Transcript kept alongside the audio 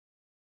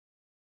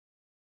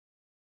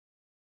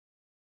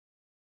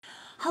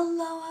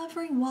Hello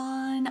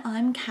everyone,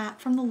 I'm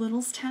Kat from the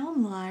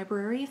Littlestown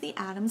Library of the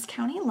Adams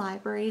County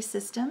Library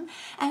System,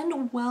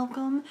 and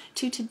welcome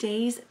to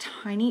today's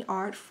Tiny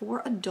Art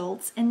for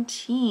Adults and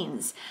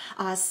Teens.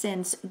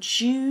 Since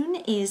June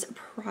is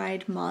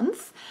Pride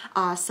Month,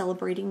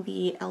 celebrating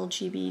the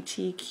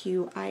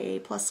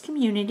LGBTQIA+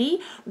 community,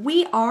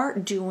 we are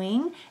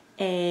doing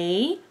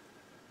a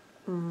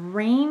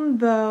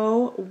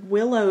rainbow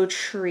willow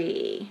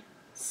tree.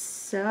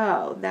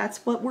 So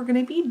that's what we're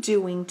going to be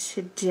doing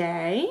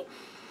today.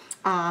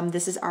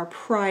 This is our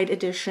Pride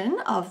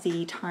edition of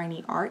the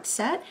Tiny Art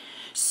set.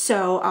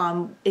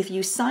 So if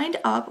you signed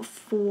up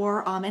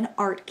for an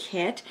art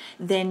kit,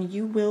 then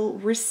you will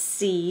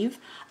receive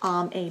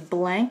a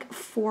blank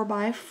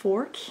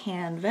 4x4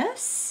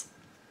 canvas,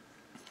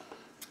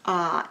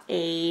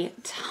 a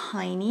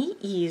tiny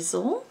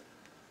easel,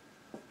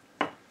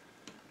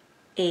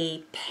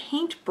 a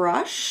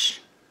paintbrush,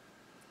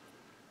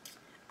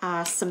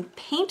 some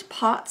paint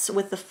pots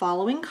with the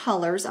following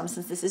colors.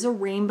 Since this is a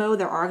rainbow,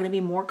 there are going to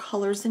be more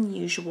colors than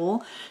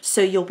usual.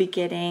 So you'll be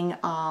getting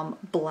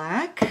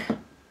black,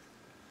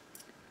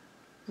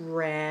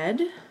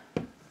 red,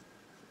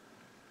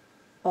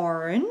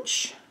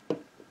 orange,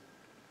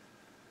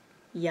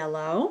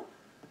 yellow,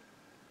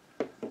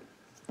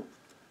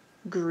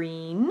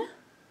 green,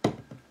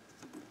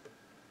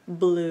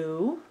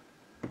 blue,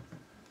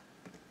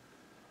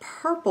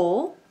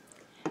 purple,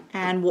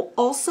 and we'll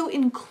also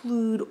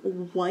include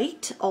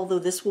white, although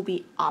this will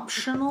be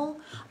optional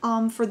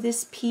for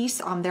this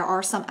piece. There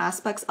are some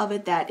aspects of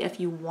it that if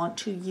you want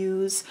to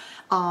use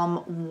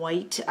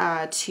white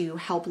to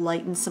help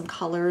lighten some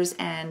colors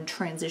and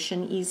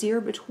transition easier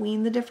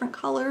between the different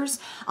colors,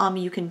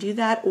 you can do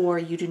that, or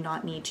you do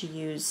not need to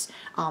use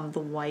the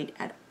white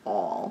at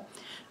all.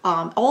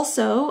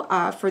 Also,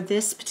 for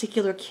this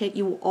particular kit,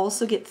 you will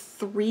also get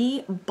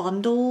 3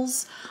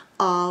 bundles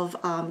of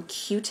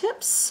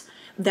Q-tips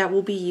that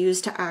will be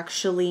used to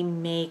actually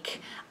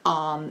make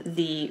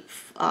the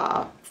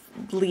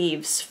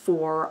leaves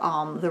for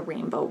the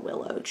rainbow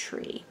willow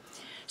tree.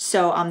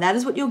 So that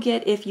is what you'll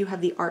get if you have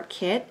the art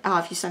kit,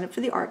 if you sign up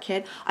for the art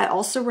kit. I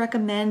also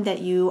recommend that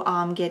you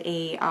get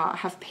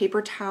have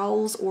paper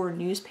towels or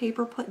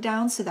newspaper put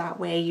down, so that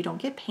way you don't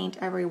get paint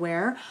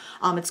everywhere.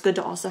 It's good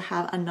to also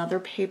have another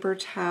paper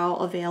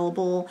towel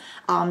available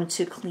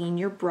to clean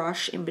your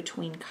brush in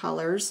between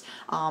colors,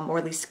 or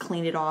at least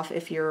clean it off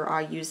if you're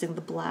using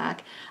the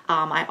black.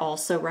 I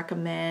also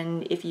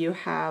recommend, if you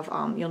have,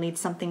 you'll need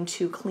something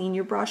to clean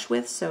your brush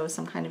with, so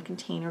some kind of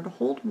container to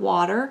hold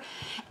water.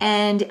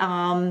 And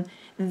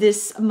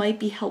this might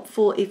be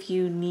helpful if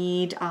you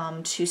need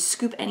to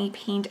scoop any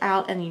paint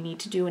out and you need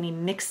to do any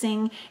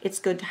mixing. It's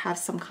good to have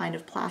some kind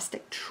of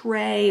plastic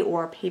tray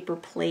or a paper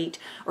plate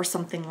or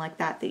something like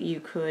that that you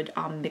could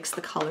mix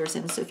the colors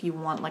in. So if you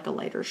want like a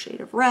lighter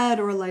shade of red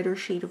or a lighter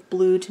shade of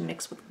blue to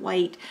mix with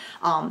white,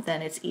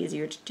 then it's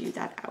easier to do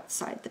that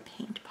outside the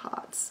paint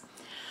pots.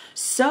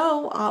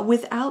 So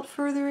without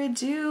further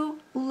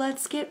ado,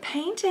 let's get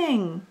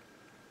painting.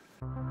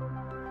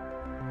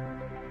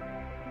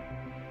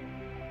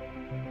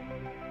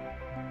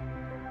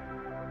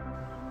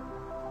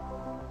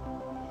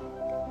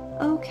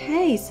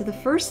 Okay, so the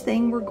first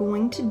thing we're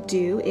going to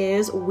do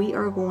is we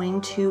are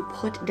going to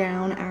put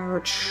down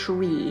our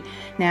tree.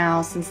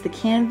 Now, since the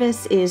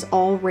canvas is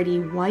already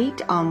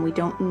white, we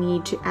don't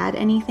need to add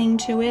anything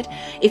to it.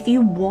 If you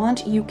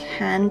want, you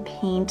can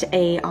paint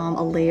a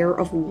layer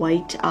of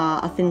white,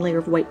 a thin layer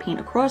of white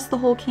paint across the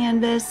whole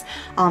canvas,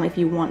 if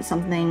you want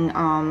something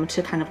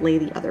to kind of lay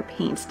the other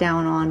paints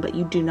down on, but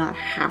you do not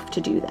have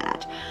to do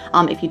that.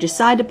 If you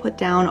decide to put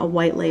down a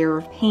white layer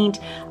of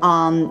paint,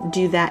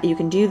 do that. You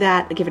can do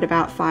that, give it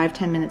about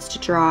 5-10 minutes to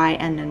dry,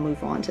 and then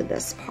move on to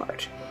this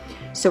part.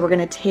 So we're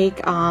going to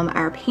take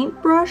our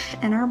paintbrush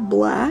and our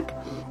black,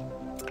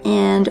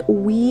 and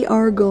we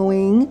are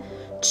going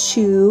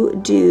to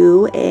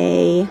do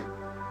a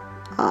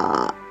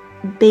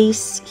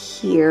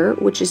base here,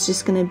 which is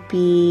just going to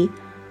be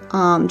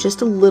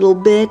just a little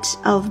bit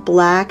of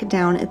black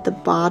down at the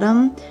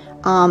bottom.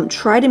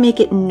 Try to make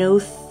it no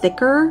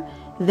thicker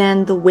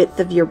than the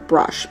width of your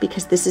brush,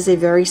 because this is a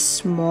very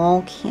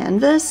small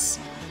canvas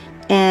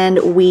and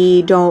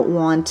we don't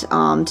want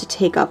to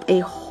take up a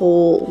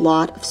whole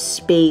lot of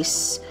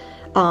space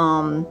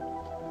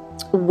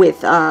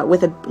with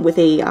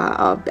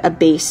a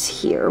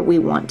base here. We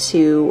want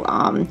to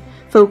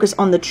focus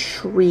on the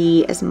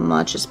tree as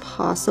much as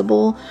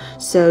possible.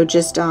 So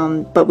just,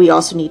 but we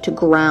also need to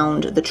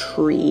ground the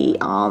tree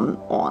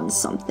on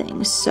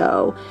something.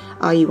 So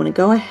you want to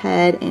go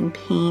ahead and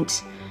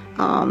paint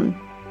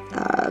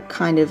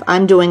kind of,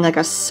 I'm doing like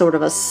a sort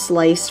of a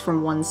slice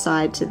from one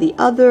side to the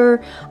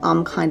other,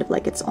 kind of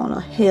like it's on a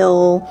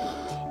hill,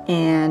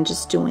 and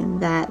just doing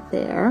that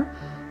there.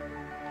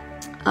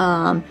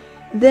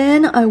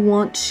 Then I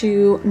want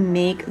to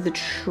make the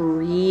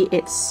tree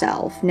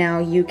itself. Now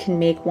you can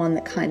make one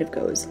that kind of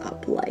goes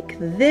up like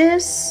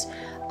this,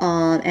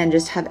 and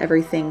just have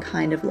everything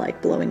kind of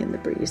like blowing in the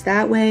breeze.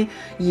 That way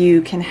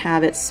you can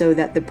have it so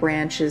that the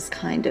branches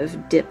kind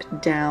of dip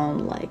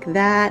down like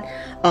that.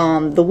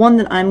 The one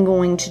that I'm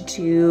going to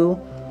do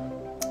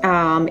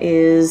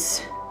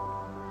is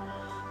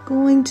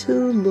going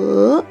to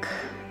look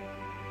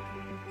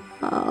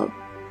a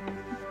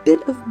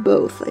bit of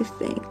both, I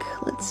think.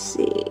 Let's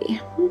see.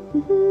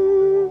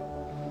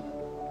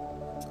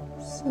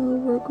 So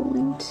we're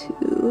going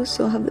to,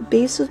 so I'll have the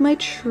base of my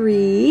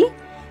tree,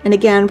 and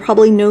again,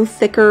 probably no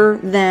thicker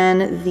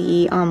than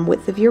the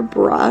width of your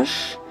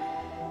brush.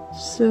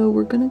 So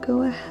we're gonna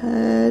go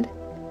ahead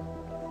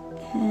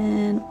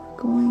and we're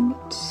going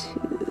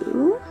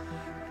to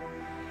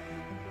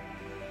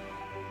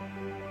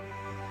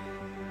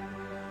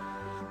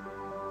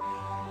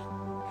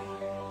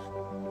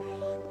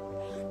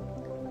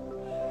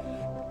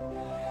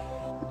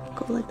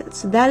go like that.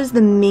 So that is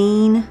the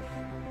main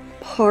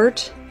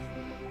part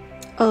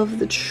of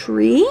the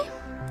tree.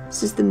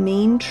 This is the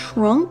main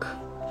trunk.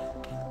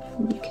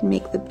 You can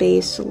make the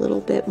base a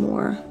little bit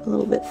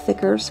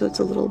thicker so it's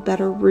a little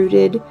better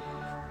rooted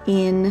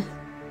in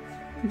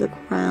the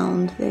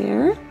ground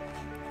there.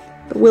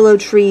 The willow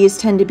trees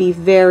tend to be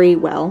very,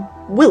 well,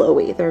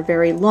 willowy. They're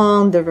very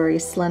long, they're very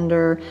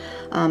slender.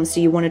 So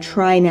you want to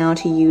try now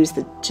to use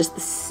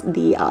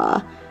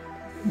the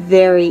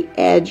very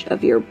edge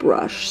of your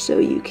brush so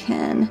you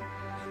can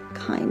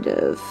kind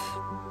of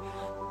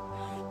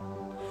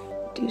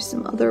do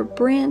some other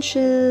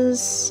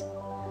branches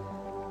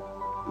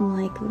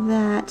like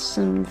that,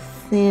 some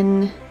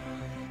thin,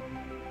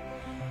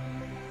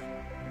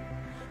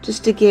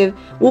 just to give,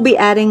 we'll be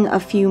adding a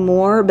few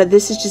more, but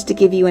this is just to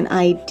give you an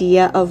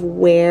idea of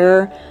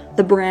where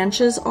the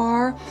branches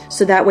are,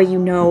 so that way you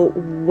know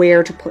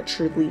where to put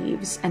your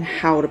leaves and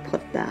how to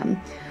put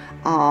them.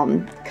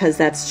 Because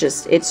it's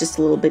just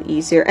a little bit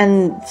easier,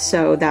 and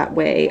so that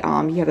way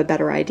you have a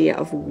better idea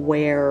of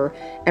where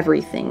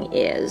everything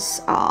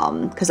is,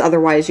 because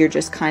otherwise you're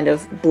just kind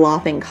of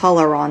blopping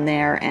color on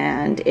there,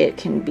 and it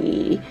can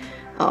be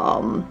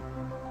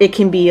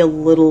a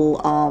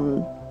little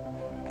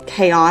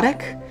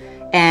chaotic,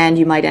 and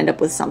you might end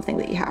up with something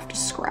that you have to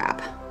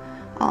scrap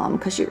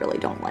because you really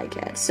don't like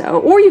it.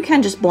 So, or you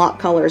can just blop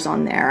colors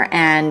on there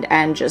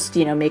and just,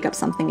 you know, make up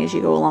something as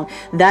you go along.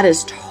 That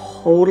is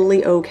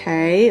totally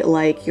okay.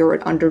 Like,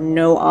 you're under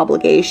no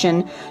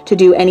obligation to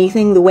do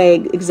anything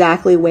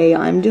exactly the way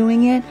I'm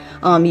doing it.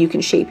 You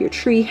can shape your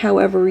tree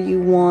however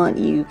you want.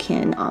 You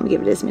can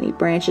give it as many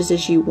branches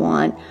as you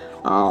want.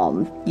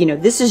 You know,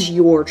 this is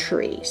your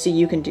tree, so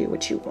you can do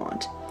what you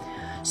want.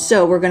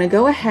 So we're going to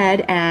go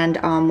ahead and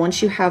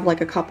once you have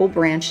like a couple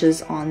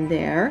branches on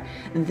there,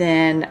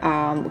 then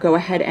go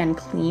ahead and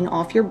clean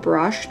off your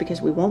brush, because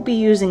we won't be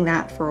using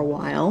that for a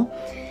while.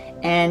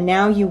 And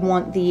now you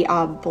want the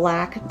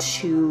black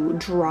to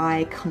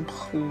dry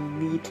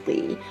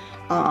completely,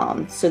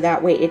 so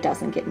that way it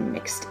doesn't get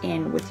mixed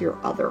in with your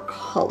other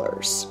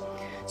colors.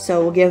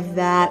 So we'll give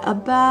that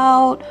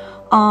about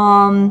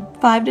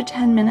 5 to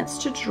 10 minutes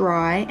to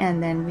dry,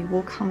 and then we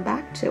will come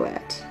back to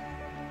it.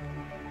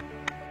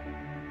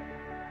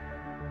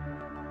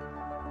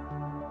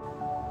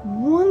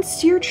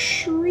 Once your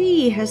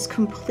tree has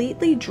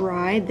completely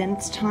dried, then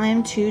it's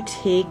time to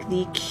take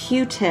the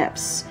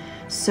Q-tips.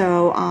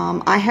 So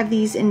I have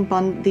these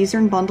these are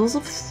in bundles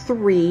of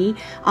 3.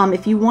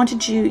 If you wanted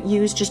to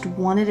use just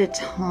one at a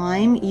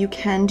time, you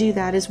can do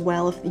that as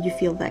well if you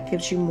feel that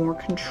gives you more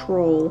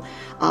control.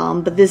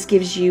 But this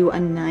gives you a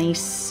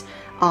nice,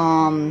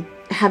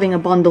 having a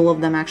bundle of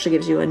them actually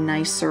gives you a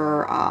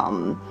nicer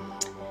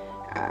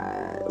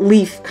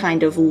leaf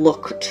kind of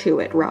look to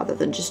it, rather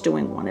than just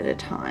doing one at a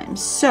time.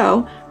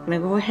 So I'm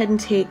going to go ahead and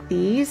take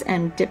these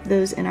and dip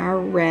those in our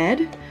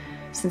red.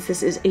 Since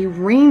this is a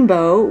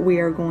rainbow, we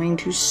are going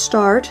to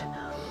start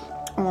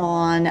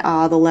on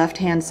the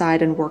left-hand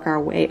side and work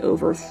our way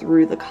over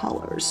through the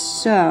colors.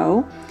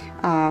 So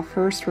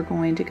first we're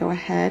going to go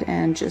ahead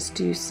and just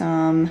do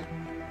some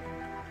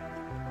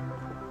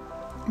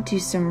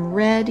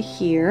red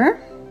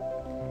here.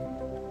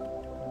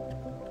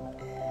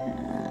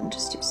 And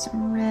just do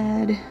some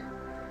red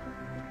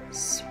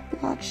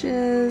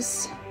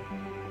splotches.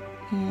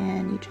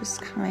 And you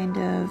just kind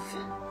of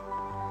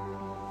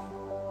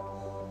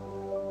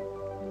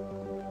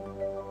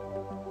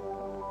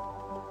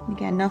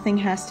again, nothing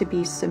has to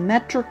be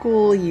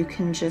symmetrical. You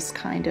can just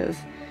kind of,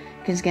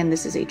 because again,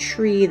 this is a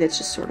tree that's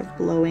just sort of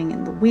blowing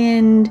in the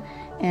wind,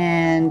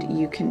 and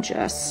you can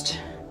just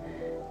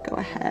go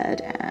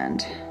ahead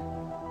and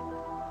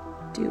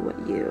do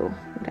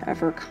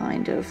whatever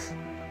kind of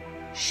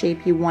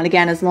shape you want.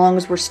 Again, as long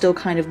as we're still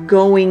kind of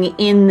going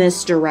in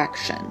this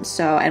direction.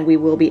 So, and we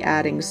will be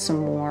adding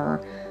some more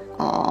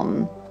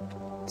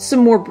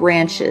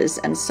branches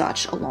and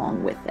such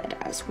along with it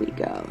as we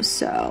go.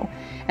 So,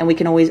 and we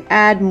can always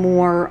add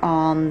more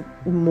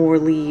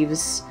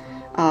leaves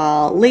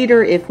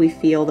later if we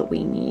feel that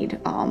we need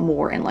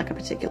more in like a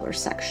particular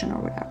section or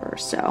whatever.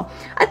 So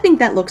I think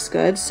that looks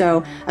good.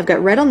 So I've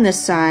got red on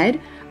this side.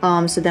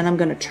 So then I'm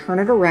going to turn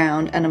it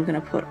around and I'm going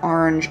to put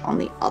orange on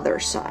the other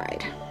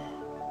side.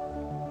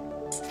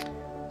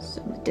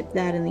 dip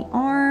that in the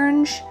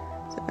orange.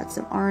 So I've got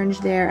some orange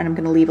there, and I'm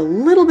going to leave a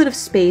little bit of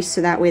space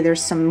so that way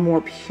there's some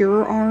more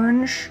pure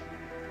orange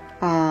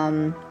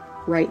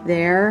right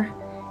there.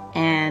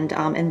 And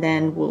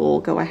then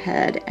we'll go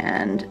ahead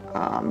and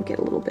get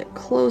a little bit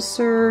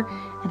closer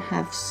and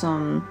have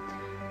some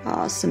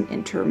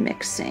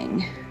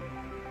intermixing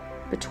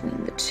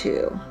between the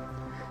two.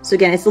 So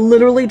again, it's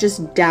literally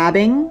just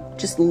dabbing,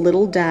 just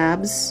little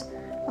dabs.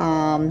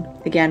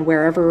 Again,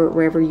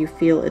 wherever you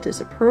feel it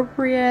is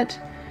appropriate,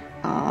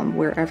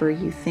 wherever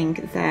you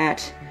think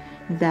that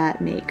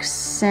makes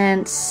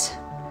sense,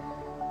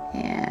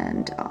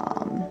 and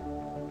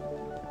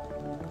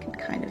can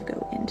kind of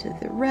go into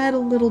the red a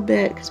little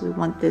bit because we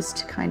want this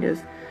to kind of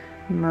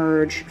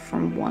merge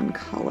from one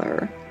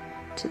color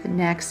to the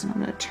next. And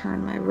I'm going to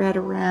turn my red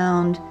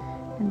around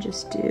and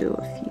just do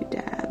a few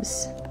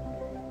dabs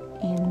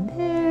in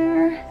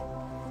there,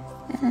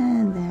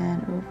 and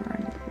then over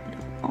a little bit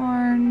of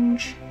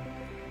orange.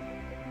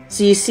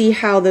 So you see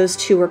how those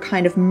two are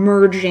kind of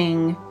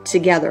merging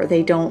together.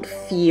 They don't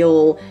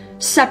feel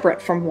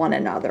separate from one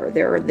another.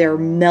 They're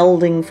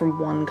melding from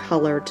one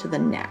color to the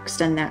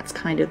next, and that's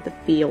kind of the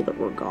feel that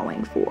we're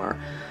going for.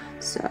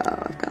 So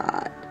I've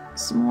got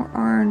some more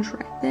orange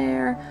right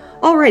there.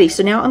 Alrighty,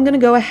 so now I'm going to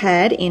go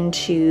ahead and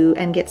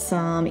get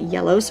some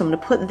yellow. So I'm going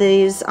to put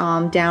these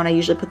down. I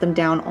usually put them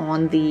down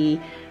on the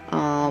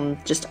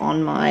just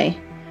on my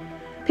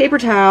paper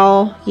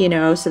towel, you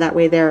know, so that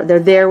way they're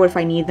there if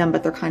I need them,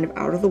 but they're kind of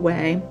out of the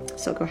way.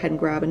 So I'll go ahead and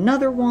grab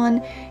another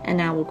one, and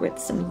now we'll get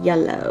some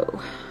yellow.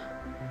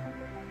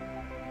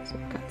 So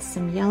I've got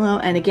some yellow,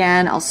 and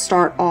again, I'll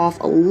start off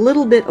a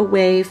little bit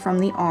away from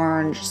the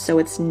orange so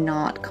it's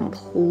not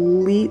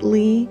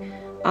completely,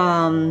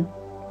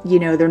 you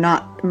know, they're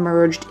not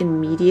merged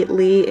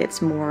immediately.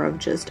 It's more of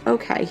just,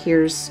 okay,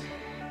 here's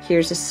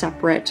a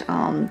separate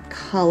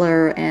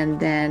color, and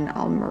then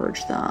I'll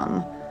merge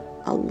them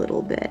a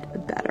little bit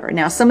better.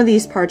 Now, some of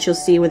these parts you'll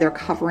see where they're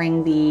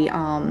covering the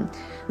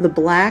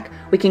black.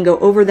 We can go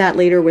over that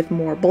later with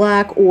more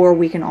black, or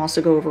we can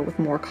also go over with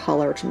more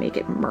color to make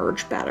it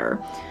merge better.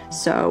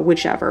 So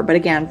whichever. But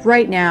again,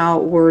 right now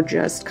we're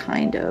just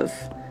kind of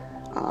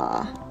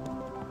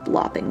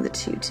blopping the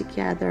two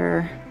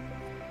together.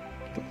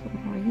 A little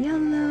more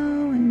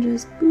yellow and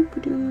just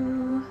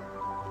boop-a-doo.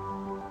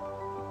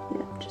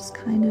 Yep, just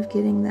kind of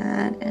getting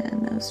that,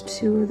 and those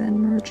two are then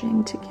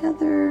merging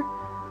together.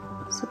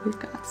 So we've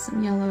got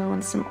some yellow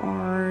and some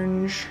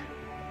orange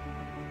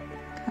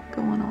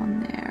going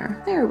on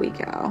there. There we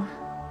go.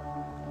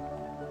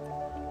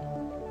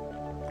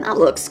 That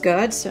looks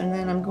good. So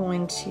then I'm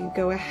going to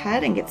go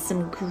ahead and get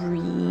some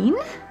green.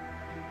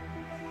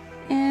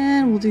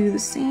 And we'll do the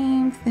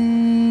same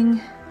thing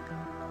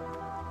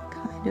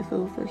kind of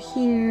over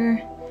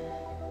here.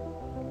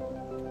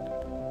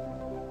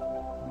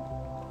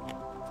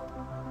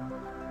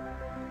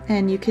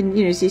 And you can,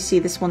 you know, as you see,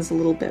 this one's a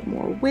little bit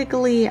more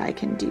wiggly. I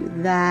can do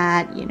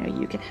that. You know,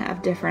 you can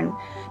have different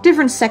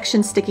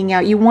sections sticking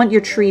out. You want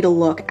your tree to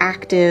look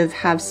active,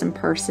 have some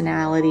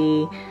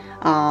personality,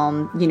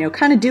 you know,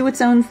 kind of do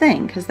its own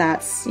thing, because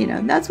that's, you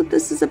know, that's what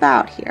this is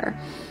about here.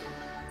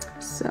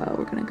 So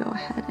we're going to go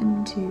ahead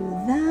and do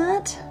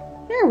that.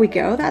 There we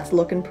go. That's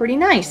looking pretty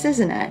nice,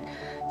 isn't it?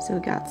 So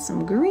we got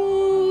some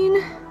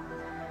green.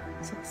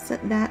 So I'll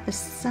set that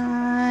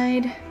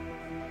aside.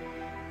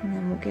 And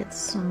then we'll get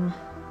some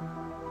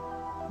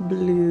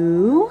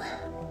blue.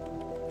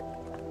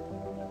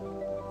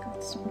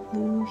 Got some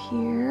blue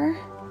here.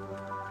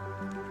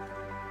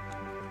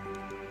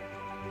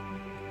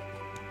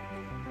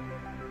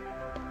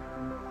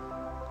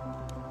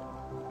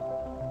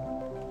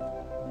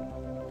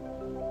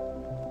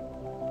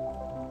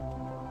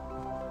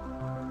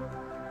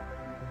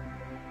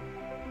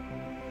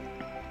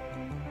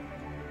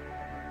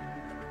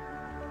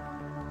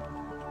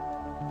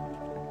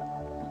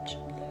 Much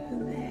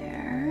blue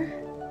there.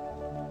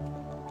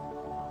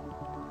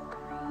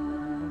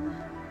 Green.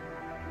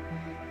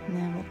 And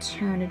then we'll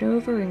turn it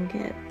over and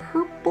get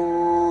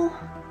purple.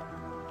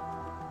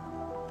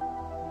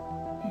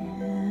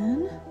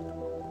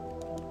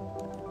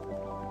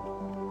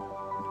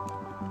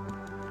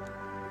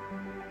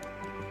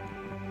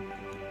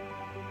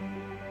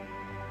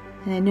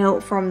 And I know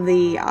from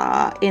the,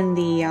 in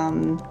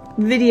the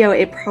video,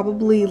 it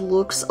probably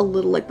looks a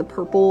little like the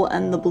purple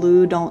and the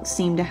blue don't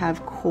seem to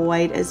have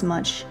quite as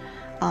much,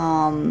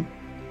 aren't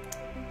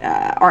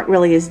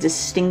really as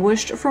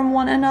distinguished from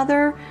one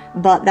another,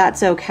 but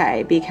that's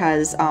okay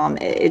because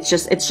it's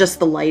just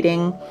the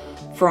lighting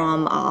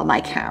from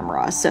my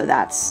camera, so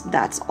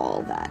that's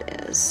all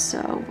that is.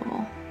 So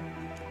we'll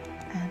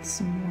add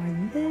some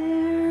more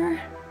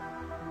there,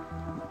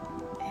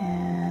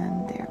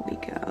 and there we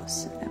go.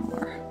 So then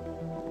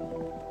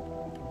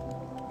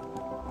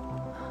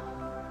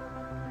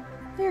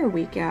there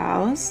we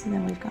go. So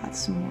then we've got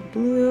some more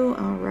blue.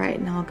 All right,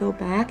 now I'll go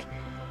back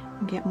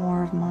and get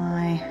more of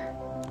my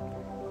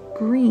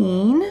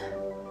green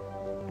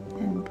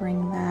and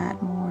bring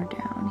that more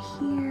down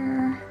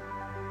here.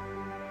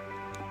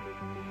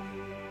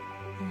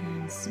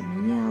 And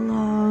some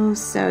yellow.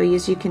 So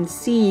as you can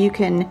see, you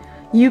can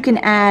you can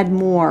add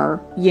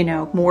more, you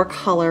know, more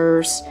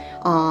colors,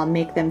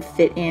 make them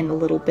fit in a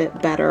little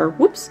bit better.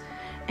 Whoops.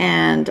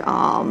 And,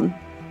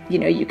 you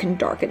know, you can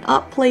darken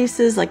up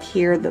places. Like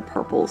here, the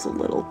purple's a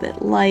little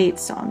bit light,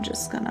 so I'm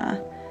just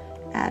gonna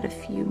add a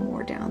few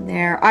more down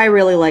there. I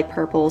really like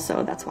purple,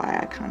 so that's why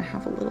I kind of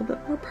have a little bit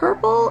more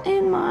purple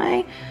in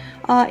my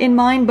in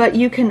mine. But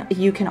you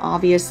can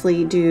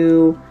obviously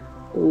do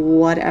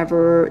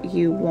whatever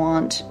you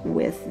want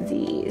with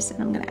these.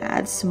 And I'm gonna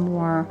add some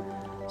more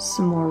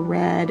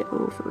red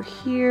over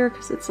here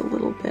because it's a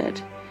little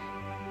bit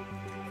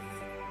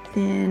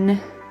thin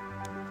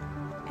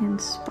in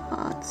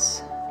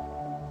spots.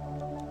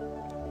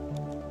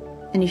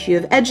 And if you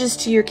have edges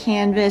to your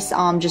canvas,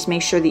 just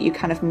make sure that you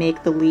kind of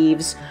make the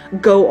leaves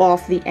go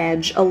off the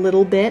edge a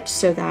little bit,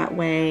 so that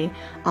way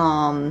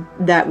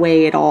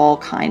it all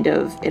kind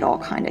of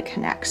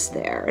connects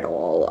there.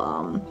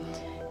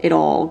 It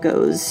all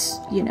goes,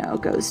 you know,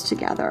 goes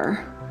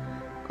together.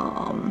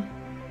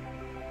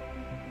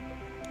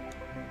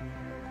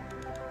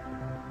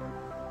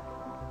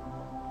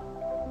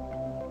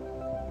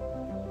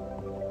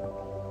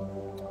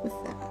 With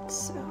that,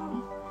 so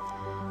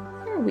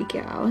there we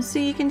go. So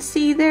you can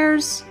see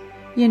there's,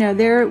 you know,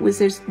 there's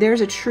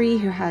a tree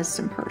who has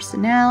some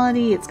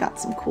personality. It's got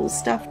some cool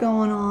stuff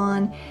going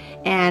on.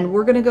 And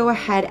we're gonna go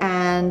ahead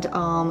and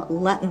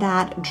let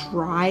that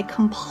dry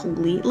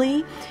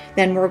completely.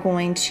 Then we're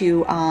going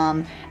to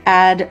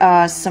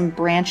add some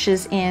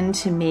branches in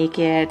to make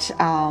it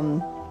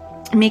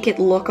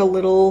look a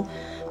little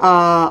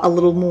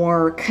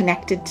more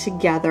connected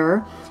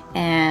together.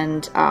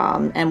 And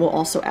we'll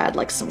also add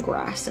like some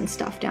grass and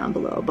stuff down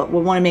below. But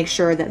we'll want to make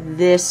sure that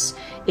this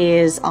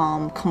is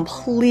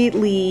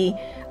completely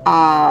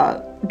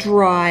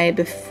dry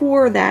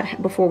before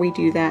we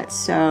do that.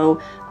 So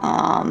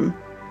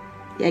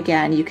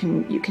again, you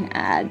can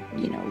add,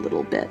 you know,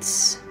 little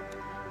bits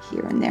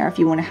here and there if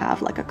you want to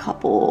have like a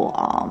couple,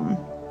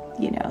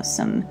 you know,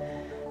 some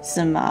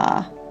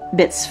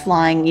bits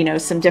flying, you know,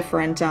 some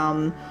different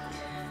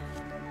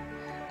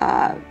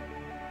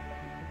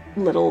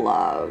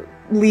little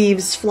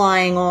leaves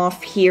flying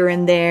off here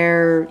and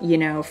there, you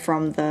know,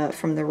 from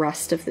the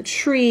rest of the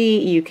tree.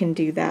 You can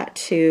do that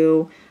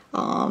too.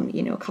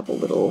 You know, a couple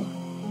little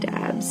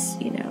dabs,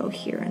 you know,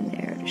 here and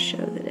there to show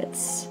that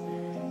it's,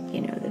 you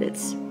know, that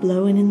it's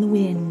blowing in the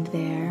wind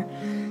there.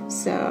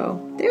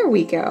 So there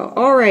we go.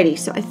 Alrighty,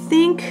 so I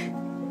think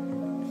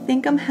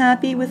I'm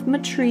happy with my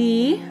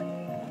tree.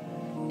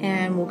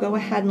 And we'll go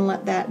ahead and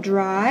let that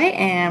dry,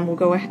 and we'll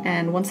go ahead,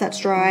 and once that's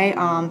dry,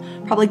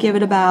 probably give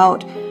it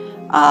about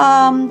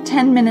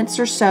 10 minutes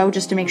or so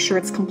just to make sure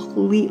it's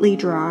completely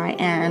dry,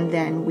 and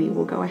then we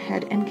will go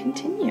ahead and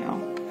continue.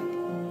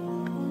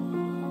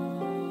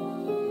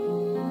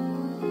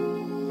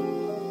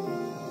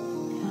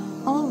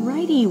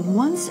 Alrighty,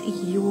 once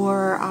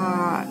your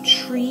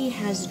tree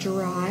has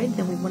dried,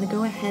 then we want to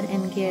go ahead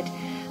and get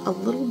a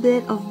little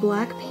bit of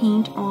black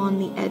paint on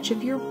the edge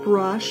of your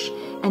brush,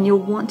 and you'll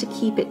want to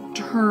keep it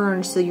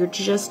turned so you're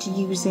just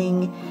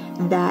using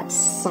that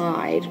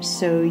side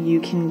so you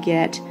can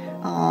get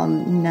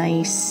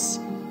nice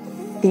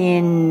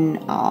thin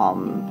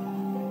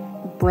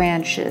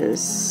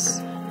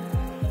branches,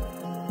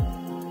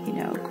 you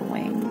know,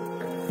 going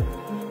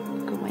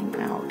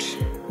out.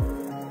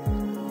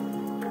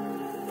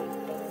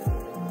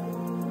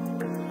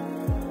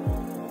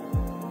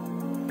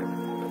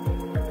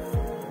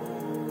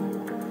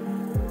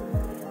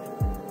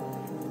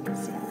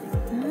 See,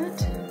 like that.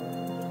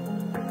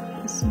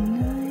 It's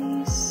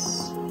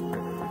nice.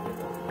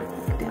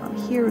 Down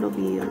here it'll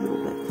be a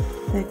little bit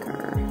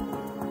thicker.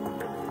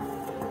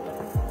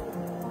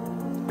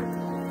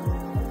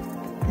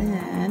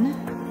 Then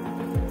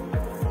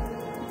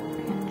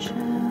branch out.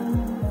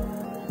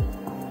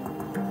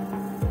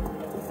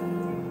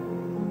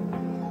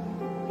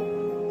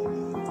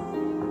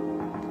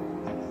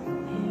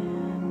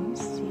 And you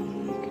see,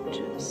 you could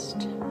just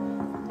do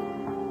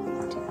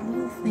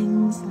little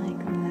things like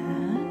that.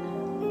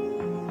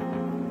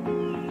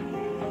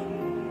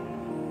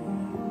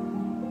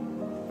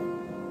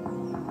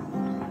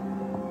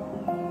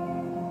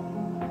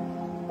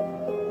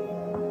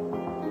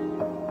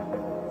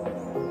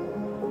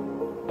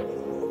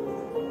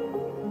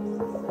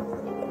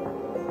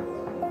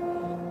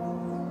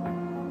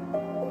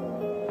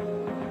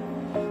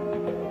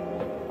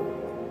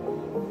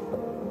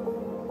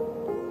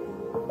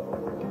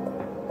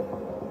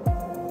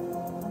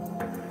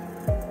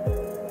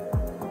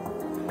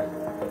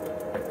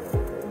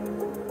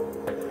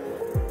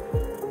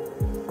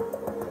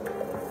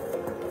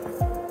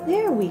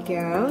 There we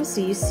go.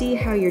 So you see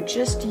how you're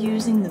just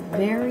using the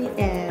very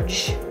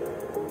edge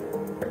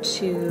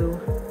to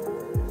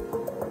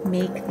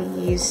make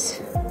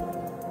these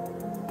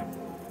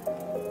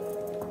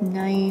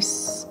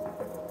nice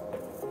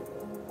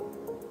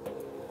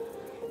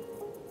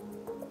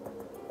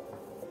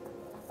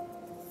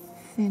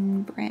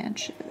thin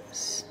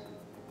branches.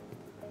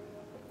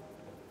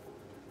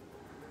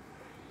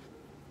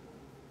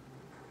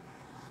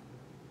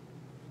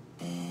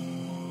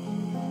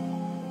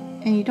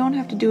 And you don't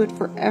have to do it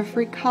for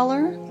every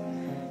color,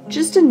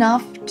 just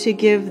enough to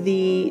give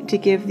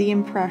the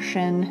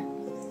impression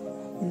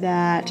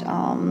that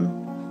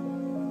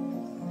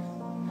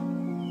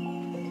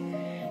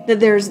that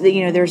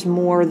there's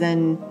more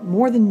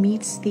than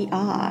meets the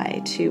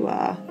eye, to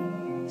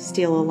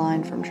steal a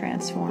line from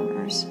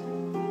Transformers.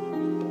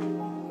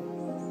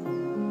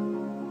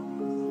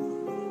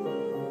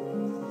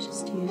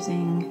 Just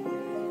using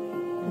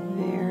a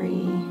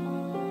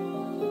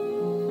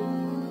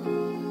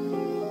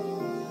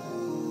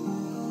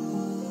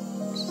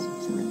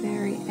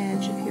very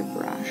edge of your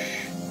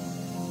brush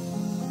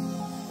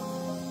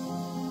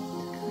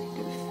to kind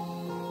of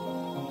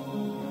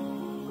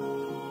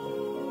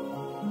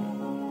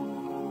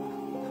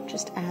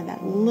just add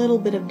that little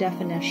bit of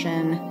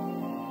definition.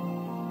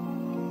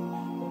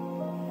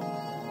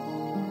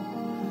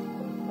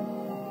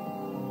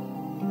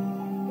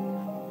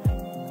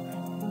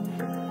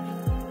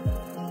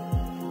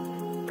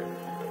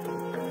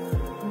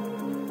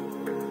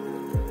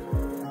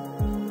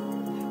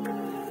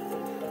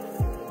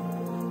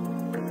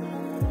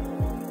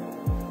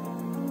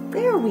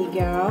 There we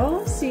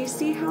go. So you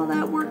see how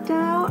that worked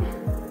out?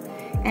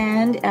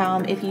 And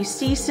if you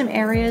see some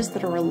areas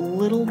that are a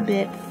little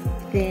bit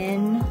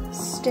thin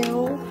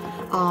still,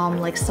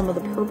 like some of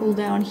the purple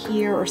down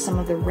here or some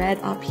of the red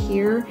up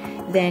here,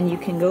 then you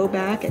can go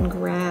back and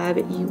grab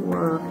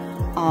your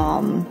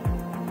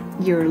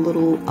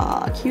little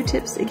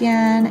Q-tips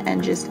again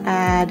and just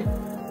add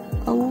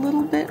a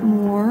little bit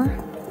more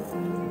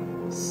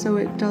so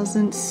it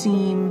doesn't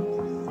seem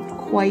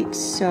quite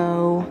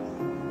so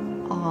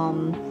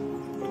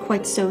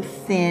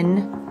thin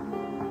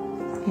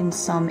in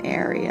some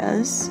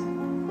areas.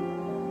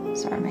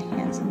 Sorry, my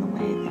hand's in the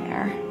way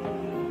there.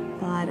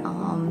 But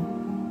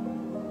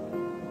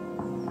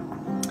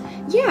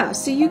yeah,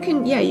 so you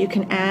can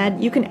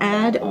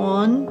add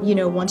on, you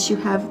know, once you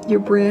have your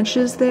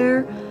branches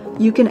there,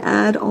 you can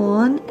add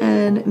on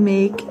and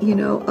make, you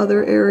know,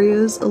 other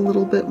areas a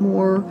little bit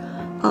more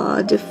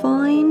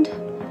defined.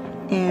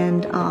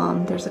 And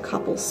there's a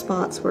couple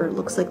spots where it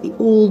looks like the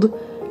old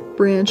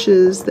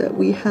branches that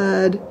we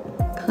had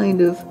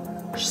kind of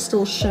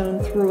still shown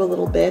through a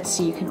little bit,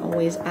 so you can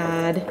always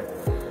add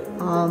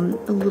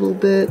a little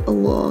bit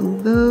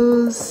along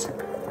those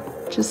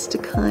just to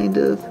kind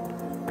of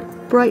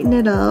brighten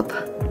it up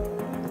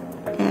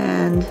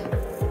and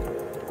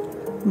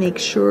make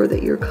sure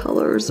that your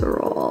colors are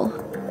all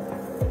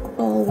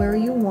where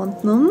you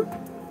want them.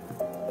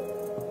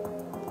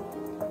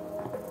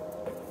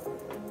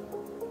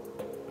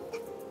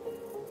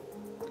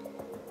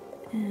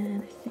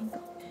 And I think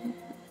I'll add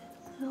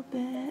a little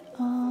bit of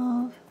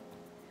yellow.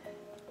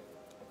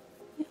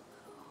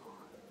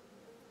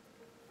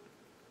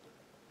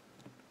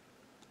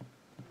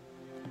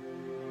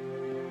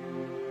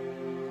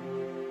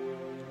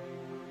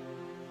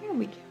 There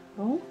we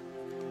go.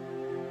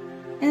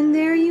 And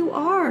there you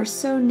are.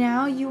 So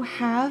now you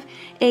have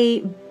a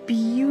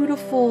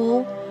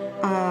beautiful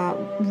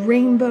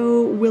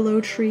rainbow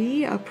willow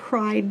tree, a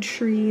pride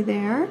tree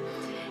there.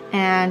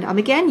 And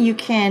again, you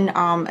can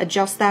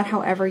adjust that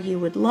however you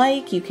would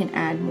like. You can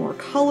add more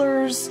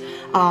colors.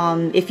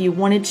 If you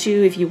wanted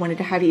to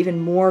have even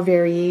more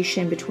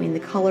variation between the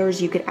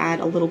colors, you could add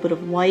a little bit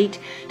of white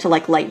to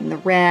like lighten the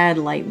red,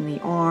 lighten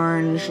the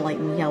orange,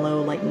 lighten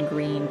yellow, lighten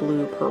green,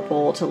 blue,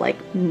 purple, to like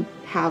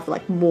have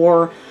like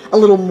a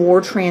little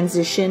more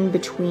transition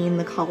between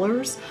the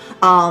colors.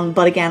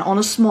 But again,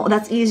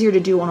 that's easier to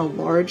do on a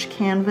large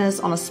canvas.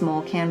 On a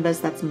small canvas,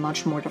 that's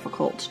much more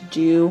difficult to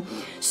do.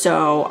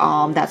 So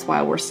that's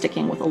why we're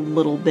sticking with a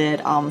little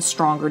bit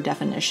stronger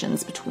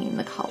definitions between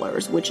the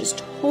colors, which is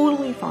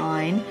totally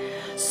fine.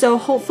 So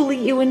hopefully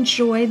you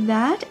enjoyed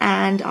that,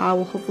 and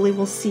hopefully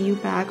we'll see you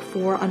back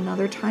for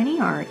another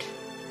tiny art.